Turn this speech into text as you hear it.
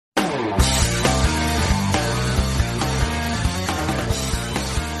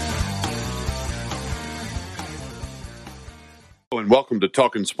welcome to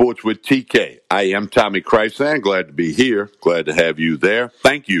Talking Sports with TK. I am Tommy Krysan. Glad to be here. Glad to have you there.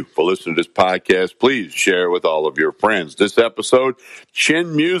 Thank you for listening to this podcast. Please share with all of your friends. This episode,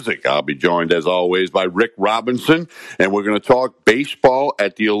 Chin Music. I'll be joined, as always, by Rick Robinson, and we're going to talk baseball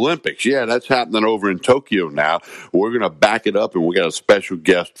at the Olympics. Yeah, that's happening over in Tokyo now. We're going to back it up, and we got a special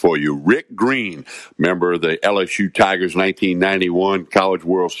guest for you, Rick Green, member of the LSU Tigers 1991 College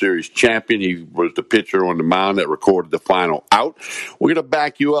World Series champion. He was the pitcher on the mound that recorded the final out. We're going to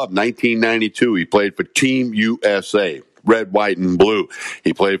back you up. 1992, he played for Team USA. Red, white, and blue.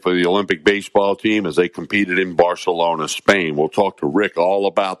 He played for the Olympic baseball team as they competed in Barcelona, Spain. We'll talk to Rick all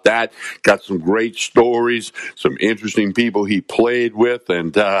about that. Got some great stories, some interesting people he played with,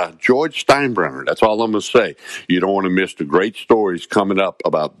 and George Steinbrenner. That's all I'm going to say. You don't want to miss the great stories coming up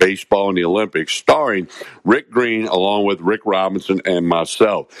about baseball and the Olympics, starring Rick Green along with Rick Robinson and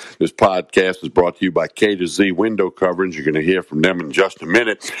myself. This podcast is brought to you by K to Z Window Coverage. You're going to hear from them in just a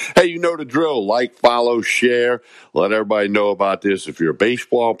minute. Hey, you know the drill. Like, follow, share. Let everybody know about this. If you're a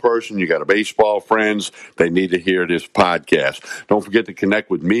baseball person, you got a baseball friends, they need to hear this podcast. Don't forget to connect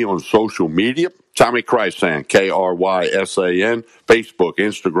with me on social media. Tommy Krysan, Krysan, Facebook,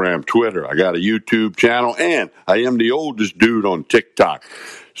 Instagram, Twitter. I got a YouTube channel, and I am the oldest dude on TikTok.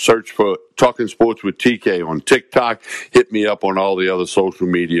 Search for Talking Sports with TK on TikTok. Hit me up on all the other social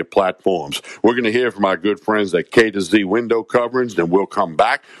media platforms. We're going to hear from our good friends at K to Z Window Coverage. Then we'll come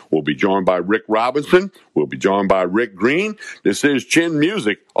back. We'll be joined by Rick Robinson. We'll be joined by Rick Green. This is Chin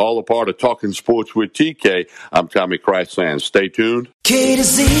Music, all a part of Talking Sports with TK. I'm Tommy Krysan. Stay tuned. K to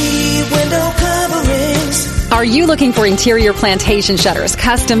Z Window Coverings. Are you looking for interior plantation shutters,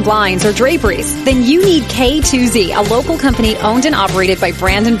 custom blinds, or draperies? Then you need K2Z, a local company owned and operated by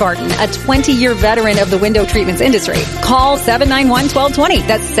Brandon Barton, a 20-year veteran of the window treatments industry. Call 791-1220.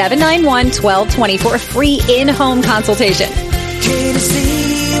 That's 791-1220 for a free in-home consultation.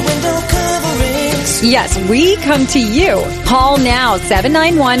 K2Z Window Coverings. Yes, we come to you. Call now,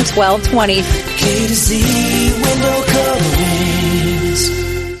 791-1220. K2Z Window Coverings.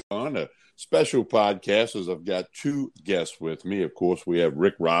 On a special podcast, as I've got two guests with me. Of course, we have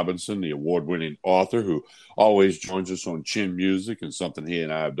Rick Robinson, the award-winning author who always joins us on Chin Music, and something he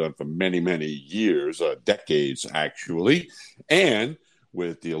and I have done for many, many years, decades actually. And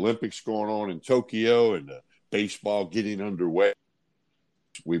with the Olympics going on in Tokyo and baseball getting underway,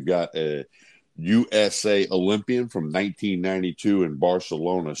 we've got a USA Olympian from 1992 in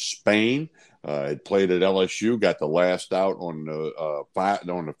Barcelona, Spain. Had played at LSU, got the last out on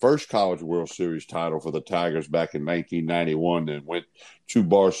the first College World Series title for the Tigers back in 1991, and went to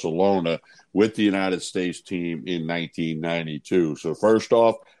Barcelona with the United States team in 1992. So first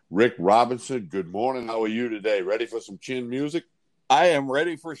off, Rick Robinson, good morning. How are you today? Ready for some Chin Music? I am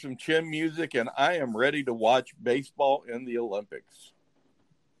ready for some Chin Music, and I am ready to watch baseball in the Olympics.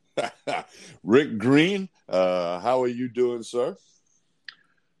 Rick Green, how are you doing, sir?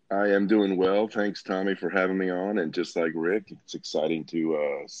 I am doing well. Thanks, Tommy, for having me on. And just like Rick, it's exciting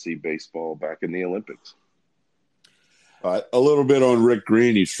to see baseball back in the Olympics. A little bit on Rick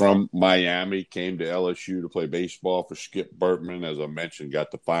Green. He's from Miami, came to LSU to play baseball for Skip Bertman. As I mentioned,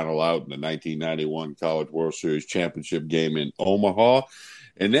 got the final out in the 1991 College World Series championship game in Omaha.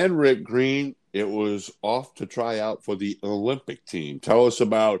 And then Rick Green, it was off to try out for the Olympic team. Tell us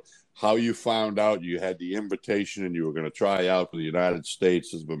about how you found out you had the invitation and you were going to try out for the United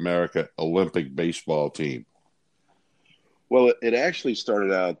States of America Olympic baseball team. Well, it actually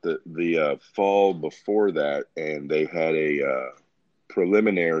started out the fall before that, and they had a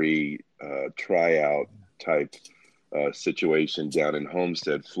preliminary tryout type situation down in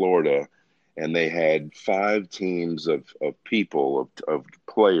Homestead, Florida, and they had 5 teams of people, of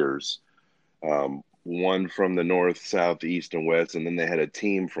players, one from the north, south, east, and west, and then they had a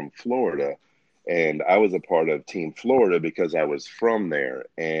team from Florida. And I was a part of Team Florida because I was from there.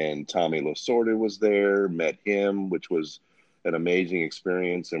 And Tommy Lasorda was there, met him, which was an amazing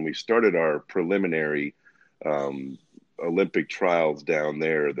experience. And we started our preliminary Olympic trials down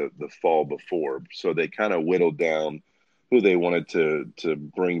there the fall before. So they kind of whittled down who they wanted to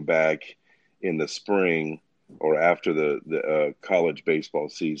bring back in the spring or after the college baseball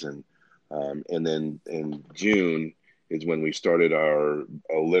season. And then in June is when we started our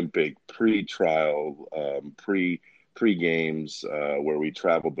Olympic pre-trial, pre-games, where we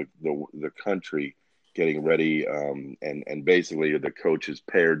traveled the country getting ready. And basically the coaches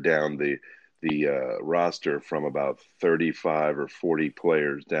pared down the roster from about 35 or 40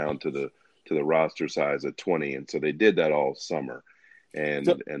 players down to the roster size of 20. And so they did that all summer.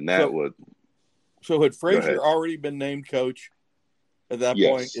 So had Frazier already been named coach? at that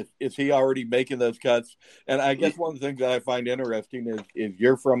point? Yes. Is he already making those cuts? And I guess one of the things that I find interesting is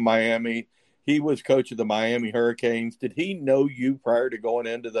you're from Miami. He was coach of the Miami Hurricanes. Did he know you prior to going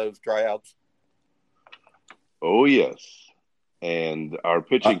into those tryouts? Oh, yes. And our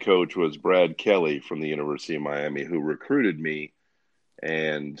pitching coach was Brad Kelly from the University of Miami, who recruited me.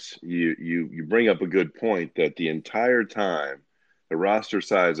 And you bring up a good point that the entire time the roster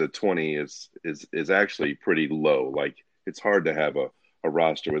size at 20 is actually pretty low. Like, it's hard to have a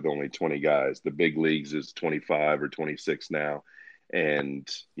roster with only 20 guys. The big leagues is 25 or 26 now. And,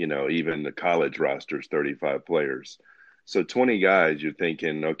 even the college roster is 35 players. So 20 guys, you're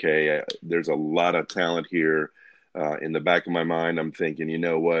thinking, okay, there's a lot of talent here. In the back of my mind, I'm thinking, you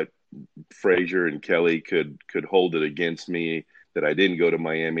know what, Frazier and Kelly could hold it against me that I didn't go to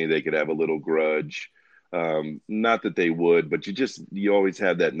Miami. They could have a little grudge. Not that they would, but you always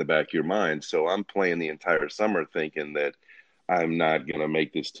have that in the back of your mind. So I'm playing the entire summer thinking that I'm not going to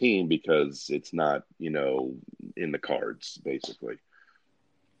make this team because it's not, in the cards, basically.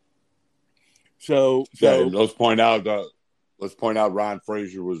 So let's point out Ron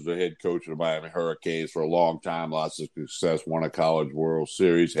Frazier was the head coach of the Miami Hurricanes for a long time, lots of success, won a College World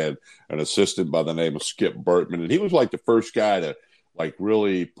Series, had an assistant by the name of Skip Bertman. And he was like the first guy to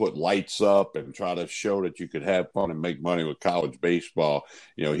really put lights up and try to show that you could have fun and make money with college baseball.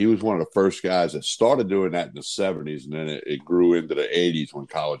 He was one of the first guys that started doing that in the 70s, and then it grew into the 80s when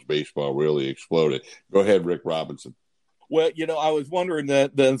college baseball really exploded. Go ahead, Rick Robinson. Well, I was wondering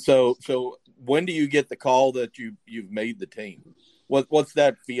that then. So when do you get the call that you've made the team? What's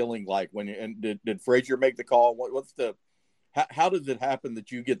that feeling like did Frazier make the call? How does it happen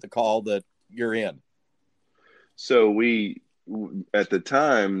that you get the call that you're in? So at the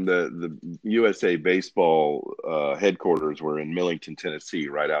time, the USA Baseball headquarters were in Millington, Tennessee,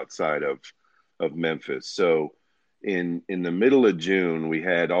 right outside of Memphis. So in the middle of June, we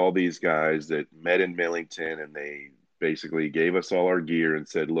had all these guys that met in Millington, and they basically gave us all our gear and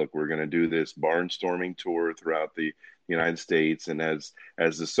said, look, we're going to do this barnstorming tour throughout the United States. And as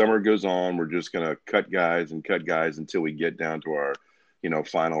the summer goes on, we're just going to cut guys until we get down to our,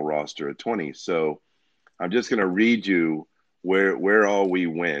 final roster of 20. So I'm just going to read you where all we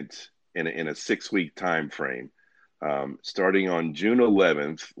went in a 6-week time frame. Starting on June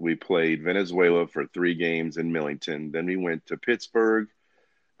 11th, we played Venezuela for 3 games in Millington. Then we went to Pittsburgh,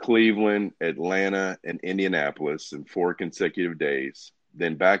 Cleveland, Atlanta, and Indianapolis in 4 consecutive days.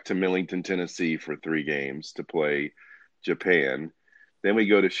 Then back to Millington, Tennessee for 3 games to play Japan. Then we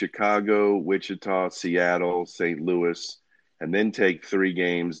go to Chicago, Wichita, Seattle, St. Louis, and then take 3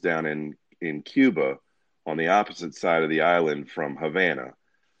 games down in Cuba on the opposite side of the island from Havana.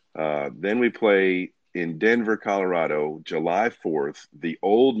 Then we play in Denver, Colorado, July 4th, the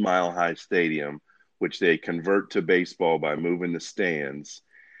old Mile High Stadium, which they convert to baseball by moving the stands.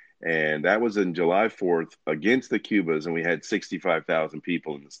 And that was in July 4th against the Cubas, and we had 65,000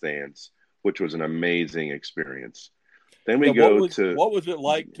 people in the stands, which was an amazing experience. Then we what was it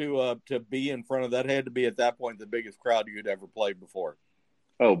like to be in front of that? Had to be at that point the biggest crowd you'd ever played before.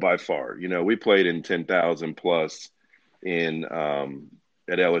 Oh, by far. We played in 10,000 plus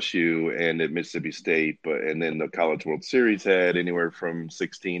at LSU and at Mississippi State, and then the College World Series had anywhere from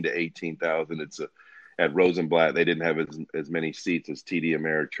 16 to 18,000. At Rosenblatt, they didn't have as many seats as TD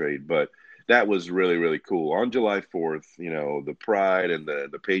Ameritrade, but that was really, really cool. On July 4th, the pride and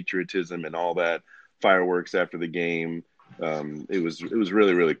the patriotism and all that, fireworks after the game, it was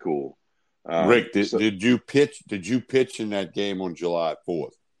really, really cool. Rick, did you pitch in that game on July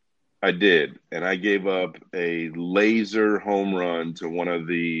 4th? I did, and I gave up a laser home run to one of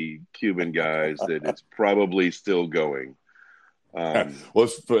the Cuban guys that is probably still going.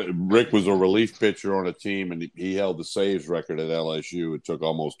 Rick was a relief pitcher on a team, and he held the saves record at LSU. It took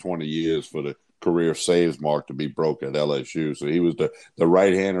almost 20 years for the career saves mark to be broken at LSU. So he was the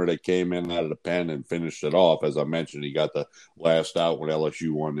right-hander that came in out of the pen and finished it off. As I mentioned, he got the last out when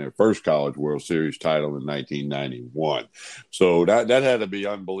LSU won their first College World Series title in 1991. So that had to be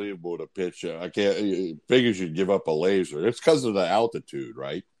unbelievable to pitch. I can't figures you'd give up a laser. It's because of the altitude,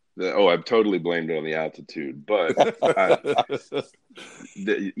 right? Oh, I've totally blamed it on the altitude, but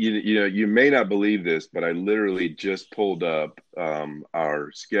you may not believe this, but I literally just pulled up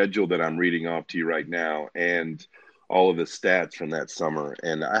our schedule that I'm reading off to you right now and all of the stats from that summer.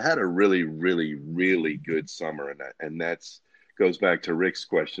 And I had a really, really, really good summer. And that goes back to Rick's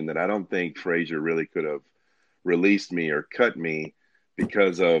question that I don't think Frazier really could have released me or cut me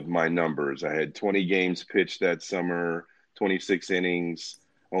because of my numbers. I had 20 games pitched that summer, 26 innings,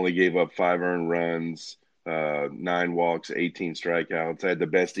 only gave up 5 earned runs, 9 walks, 18 strikeouts. I had the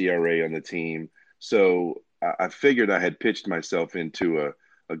best ERA on the team. So I figured I had pitched myself into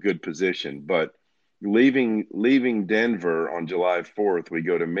a good position. But leaving Denver on July 4th, we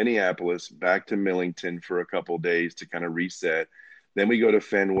go to Minneapolis, back to Millington for a couple of days to kind of reset. Then we go to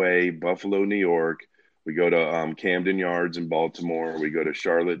Fenway, Buffalo, New York. We go to Camden Yards in Baltimore. We go to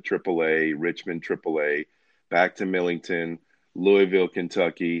Charlotte AAA, Richmond AAA, back to Millington, Louisville,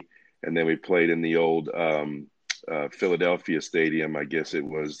 Kentucky, and then we played in the old Philadelphia Stadium. I guess it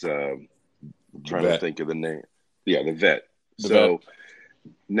was trying to think of the name. Yeah, the Vet.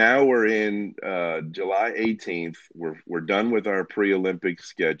 Now we're in July 18th. We're done with our pre-Olympic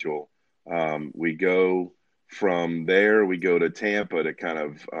schedule. We go from there. We go to Tampa to kind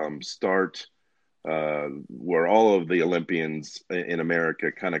of start where all of the Olympians in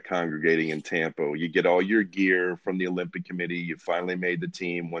America kind of congregating in Tampa. You get all your gear from the Olympic Committee. You finally made the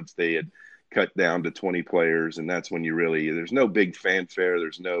team once they had cut down to 20 players, and that's when you really, there's no big fanfare.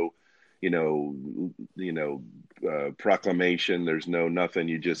 There's no, proclamation. There's no nothing.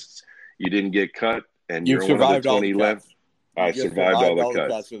 You didn't get cut, and you're one of the 20 left. I survived all the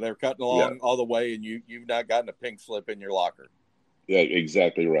cuts. So they're cutting along all the way, and you've not gotten a pink slip in your locker. Yeah,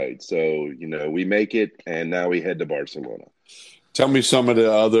 exactly right. So, we make it, and now we head to Barcelona. Tell me some of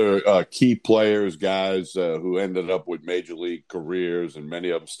the other key players, guys who ended up with major league careers, and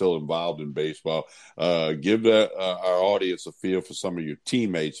many of them still involved in baseball. Give our audience a feel for some of your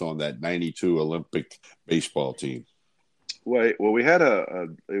teammates on that 92 Olympic baseball team. Well, we had it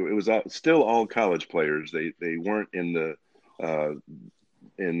was still all college players. They weren't in the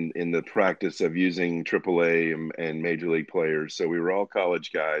in the practice of using AAA and major league players. So we were all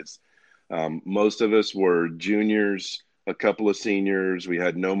college guys. Most of us were juniors, a couple of seniors. We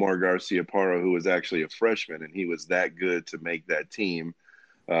had Nomar Garciaparra, who was actually a freshman, and he was that good to make that team.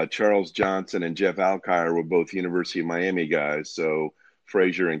 Charles Johnson and Jeff Alkire were both University of Miami guys. So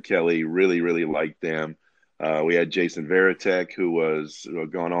Frazier and Kelly really, really liked them. We had Jason Varitek, who was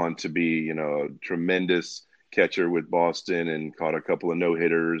gone on to be, a tremendous catcher with Boston and caught a couple of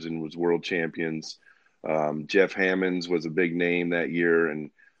no-hitters and was world champions. Jeff Hammonds was a big name that year and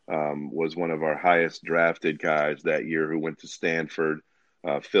was one of our highest drafted guys that year who went to Stanford.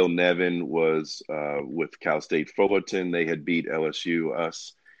 Phil Nevin was with Cal State Fullerton. They had beat us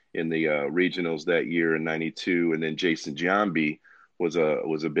in the regionals that year in 92. And then Jason Giambi was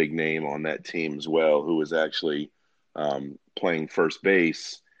a big name on that team as well, who was actually playing first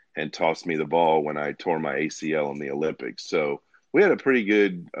base and tossed me the ball when I tore my ACL in the Olympics. So we had a pretty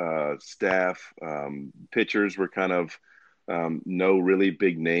good staff. Pitchers were kind of no really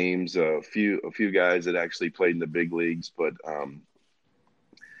big names. A few guys that actually played in the big leagues, but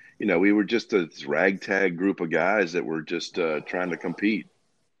we were just a ragtag group of guys that were just trying to compete.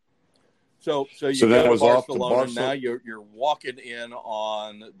 So you that go was to off to Barcelona. Barcelona. Now you're walking in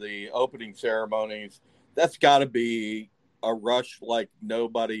on the opening ceremonies. That's got to be a rush like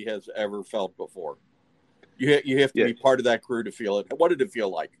nobody has ever felt before. You have to be part of that crew to feel it. What did it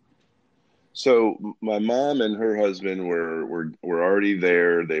feel like? So my mom and her husband were already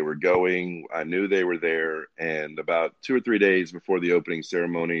there. They were going. I knew they were there. And about 2 or 3 days before the opening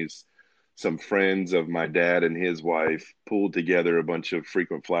ceremonies, some friends of my dad and his wife pulled together a bunch of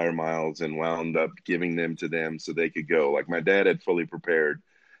frequent flyer miles and wound up giving them to them so they could go. Like my dad had fully prepared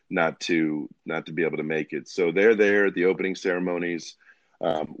not to be able to make it. So they're there at the opening ceremonies.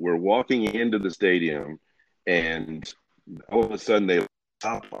 We're walking into the stadium, and all of a sudden they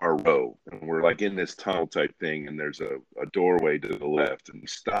stop our row, and we're like in this tunnel type thing, and there's a doorway to the left, and they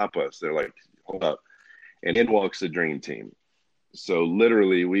stop us. They're like, hold up. And in walks the Dream Team. So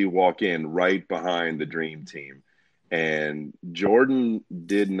literally we walk in right behind the Dream Team, and Jordan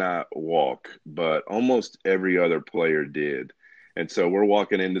did not walk, but almost every other player did. And so we're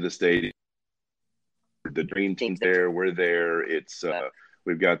walking into the stadium. The Dream Team's there. We're there. It's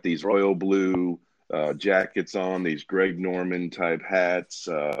we've got these royal blue jackets on, these Greg Norman type hats,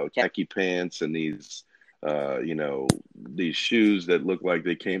 khaki pants, and these these shoes that look like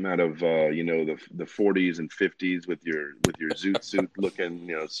they came out of the 40s and 50s with your zoot suit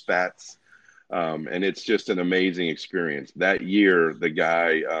looking spats, and it's just an amazing experience. That year, the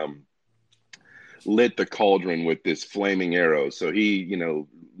guy lit the cauldron with this flaming arrow. So he,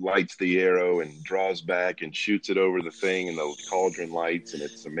 lights the arrow and draws back and shoots it over the thing, and the cauldron lights, and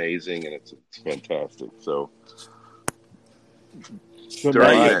it's amazing, and it's fantastic. So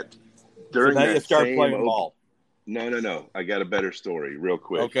during now that you start playing ball. No. I got a better story real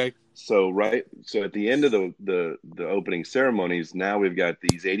quick. Okay. So at the end of the opening ceremonies, now we've got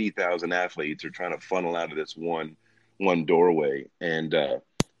these 80,000 athletes are trying to funnel out of this one doorway. And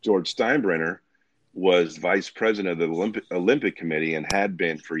George Steinbrenner was vice president of the Olympic Committee and had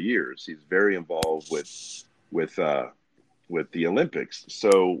been for years. He's very involved with with the Olympics.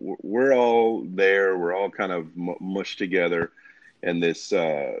 So we're all there. We're all kind of mushed together. And this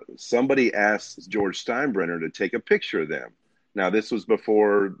somebody asked George Steinbrenner to take a picture of them. Now, this was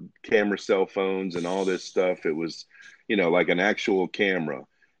before camera cell phones and all this stuff. It was, like an actual camera.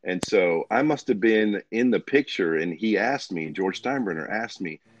 And so I must have been in the picture, and George Steinbrenner asked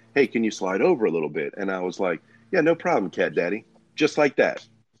me, hey, can you slide over a little bit? And I was like, yeah, no problem, Cat Daddy. Just like that.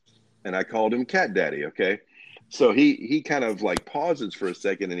 And I called him Cat Daddy, okay? So he kind of like pauses for a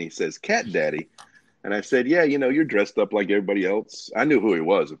second, and he says, Cat Daddy. And I said, yeah, you're dressed up like everybody else. I knew who he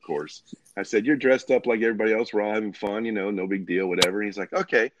was, of course. I said, you're dressed up like everybody else. We're all having fun, no big deal, whatever. And he's like,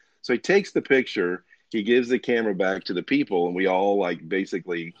 okay. So he takes the picture. He gives the camera back to the people, and we all like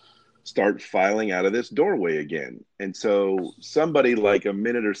basically start filing out of this doorway again. And so somebody like a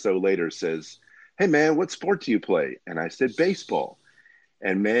minute or so later says, hey, man, what sport do you play? And I said, baseball.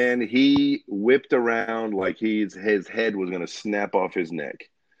 And, man, he whipped around like his head was going to snap off his neck.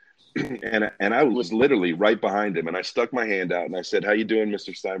 And I was literally right behind him, and I stuck my hand out and I said, how you doing,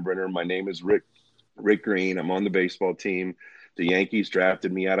 Mr. Steinbrenner? My name is Rick Green. I'm on the baseball team. The Yankees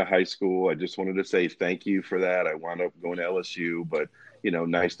drafted me out of high school. I just wanted to say thank you for that. I wound up going to LSU, but,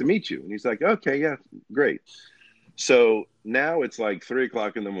 nice to meet you. And he's like, okay, yeah, great. So now it's like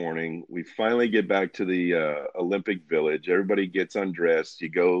 3:00 in the morning. We finally get back to the Olympic Village. Everybody gets undressed. You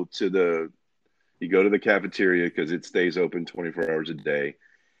go to the cafeteria because it stays open 24 hours a day.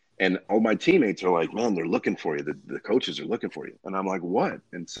 And all my teammates are like, man, they're looking for you. The coaches are looking for you. And I'm like, what?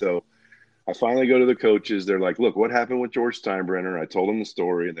 And so I finally go to the coaches. They're like, look, what happened with George Steinbrenner? I told them the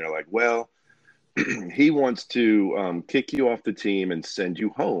story. And they're like, well, he wants to kick you off the team and send you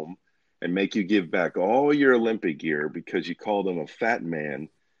home and make you give back all your Olympic gear because you called him a fat man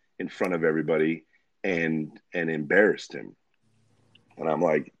in front of everybody and embarrassed him. And I'm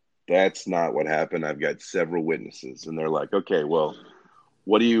like, that's not what happened. I've got several witnesses. And they're like, okay, well,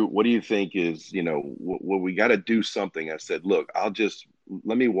 what do you think is, we got to do something. I said, look,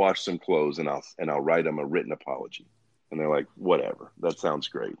 let me wash some clothes and I'll write him a written apology. And they're like, whatever, that sounds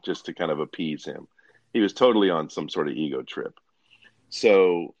great. Just to kind of appease him. He was totally on some sort of ego trip.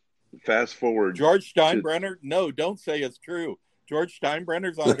 So fast forward. George Steinbrenner? No, don't say it's true. George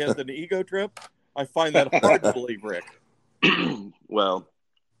Steinbrenner's has an ego trip? I find that hard to believe, Rick. Well,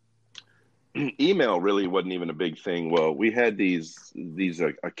 email really wasn't even a big thing. Well, we had these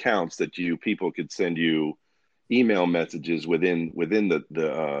accounts that people could send you email messages within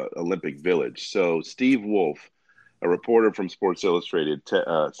the Olympic Village. So Steve Wolf, a reporter from Sports Illustrated,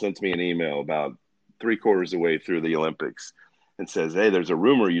 sent me an email about 3/4 of the way through the Olympics and says, hey, there's a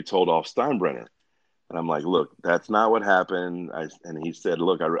rumor you told off Steinbrenner. And I'm like, look, that's not what happened. And he said,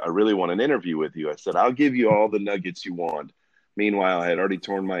 look, I really want an interview with you. I said, I'll give you all the nuggets you want. Meanwhile, I had already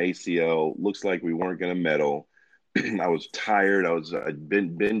torn my ACL. Looks like we weren't going to medal. I was tired. I'd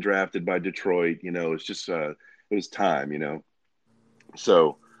been drafted by Detroit. It's just it was time.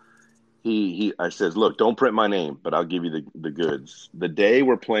 So I says, look, don't print my name, but I'll give you the goods. The day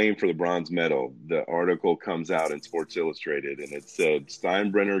we're playing for the bronze medal, the article comes out in Sports Illustrated, and it said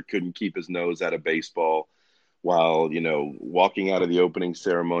Steinbrenner couldn't keep his nose out of baseball. While, walking out of the opening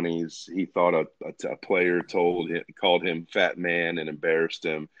ceremonies, he thought a player called him fat man and embarrassed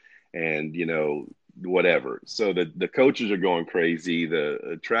him and, whatever. So the coaches are going crazy.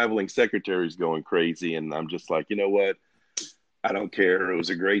 The traveling secretary is going crazy. And I'm just like, you know what? I don't care. It was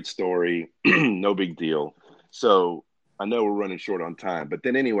a great story. No big deal. So I know we're running short on time. But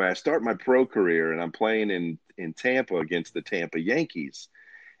then anyway, I start my pro career and I'm playing in Tampa against the Tampa Yankees.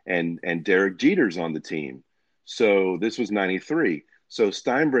 And Derek Jeter's on the team. So this was 93. So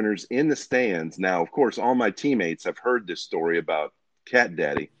Steinbrenner's in the stands. Now, of course, all my teammates have heard this story about Cat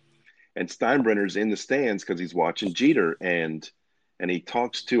Daddy. And Steinbrenner's in the stands because he's watching Jeter. And he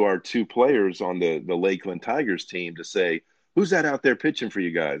talks to our two players on the Lakeland Tigers team to say, who's that out there pitching for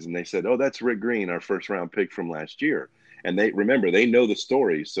you guys? And they said, oh, that's Rick Green, our first-round pick from last year. And they know the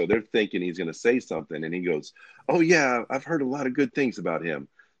story. So they're thinking he's going to say something. And he goes, oh, yeah, I've heard a lot of good things about him.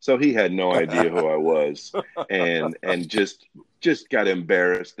 So he had no idea who I was, and just got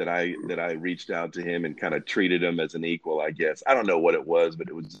embarrassed that I reached out to him and kind of treated him as an equal, I guess. I don't know what it was, but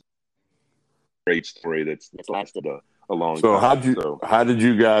it was a great story that's lasted a long time. So how did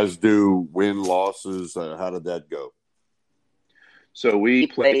you guys do? Win losses? How did that go? So we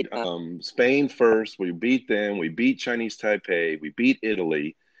played Spain first. We beat them. We beat Chinese Taipei. We beat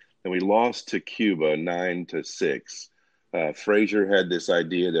Italy, and we lost to Cuba 9-6. Frazier had this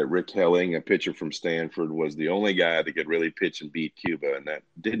idea that Rick Helling, a pitcher from Stanford, was the only guy that could really pitch and beat Cuba, and that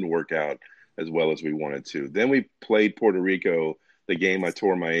didn't work out as well as we wanted to. Then we played Puerto Rico, the game I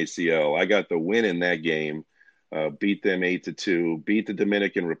tore my ACL. I got the win in that game. beat them 8-2, beat the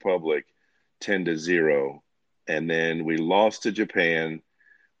Dominican Republic 10-0, and then we lost to Japan.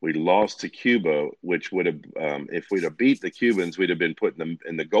 We lost to Cuba, which would have, if we'd have beat the Cubans, we'd have been putting them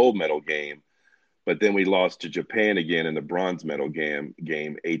in the gold medal game. But then we lost to Japan again in the bronze medal game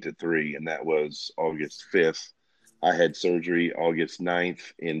 8-3, and that was August 5th. I had surgery August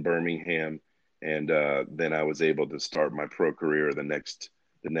 9th in Birmingham, and then I was able to start my pro career the next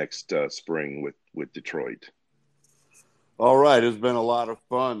spring with Detroit. All right, it's been a lot of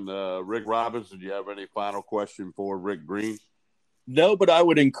fun. Rick Robinson, do you have any final question for Rick Green? No, but I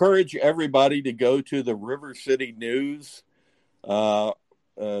would encourage everybody to go to the River City News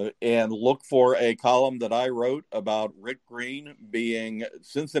and look for a column that I wrote about Rick Green being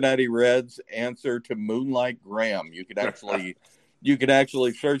Cincinnati Reds' answer to Moonlight Graham. You can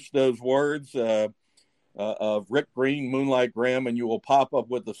actually search those words of Rick Green, Moonlight Graham, and you will pop up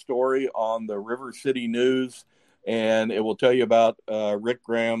with the story on the River City News, and it will tell you about Rick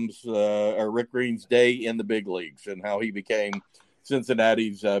Green's day in the big leagues and how he became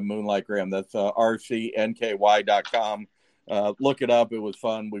Cincinnati's Moonlight Graham. That's rcnky.com. Look it up. It was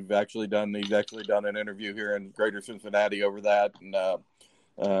fun. He's actually done an interview here in Greater Cincinnati over that,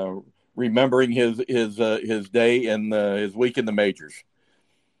 and remembering his day and his week in the majors.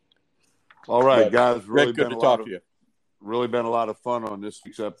 All right, guys. Really Rick, good to talk to you. Really been a lot of fun on this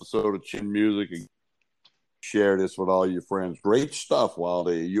week's episode of Chin Music. And share this with all your friends. Great stuff while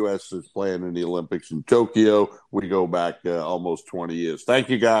the U.S. is playing in the Olympics in Tokyo. We go back almost 20 years. Thank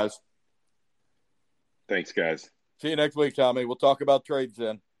you, guys. Thanks, guys. See you next week, Tommy. We'll talk about trades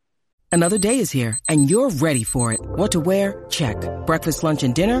then. Another day is here, and you're ready for it. What to wear? Check. Breakfast, lunch,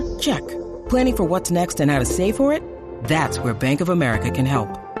 and dinner? Check. Planning for what's next and how to save for it? That's where Bank of America can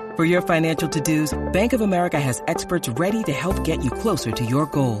help. For your financial to-dos, Bank of America has experts ready to help get you closer to your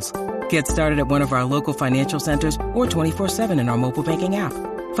goals. Get started at one of our local financial centers or 24/7 in our mobile banking app.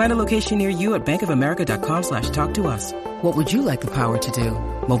 Find a location near you at bankofamerica.com/talktous. What would you like the power to do?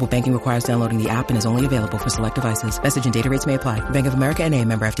 Mobile banking requires downloading the app and is only available for select devices. Message and data rates may apply. Bank of America NA,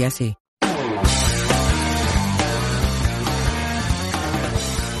 member FDIC.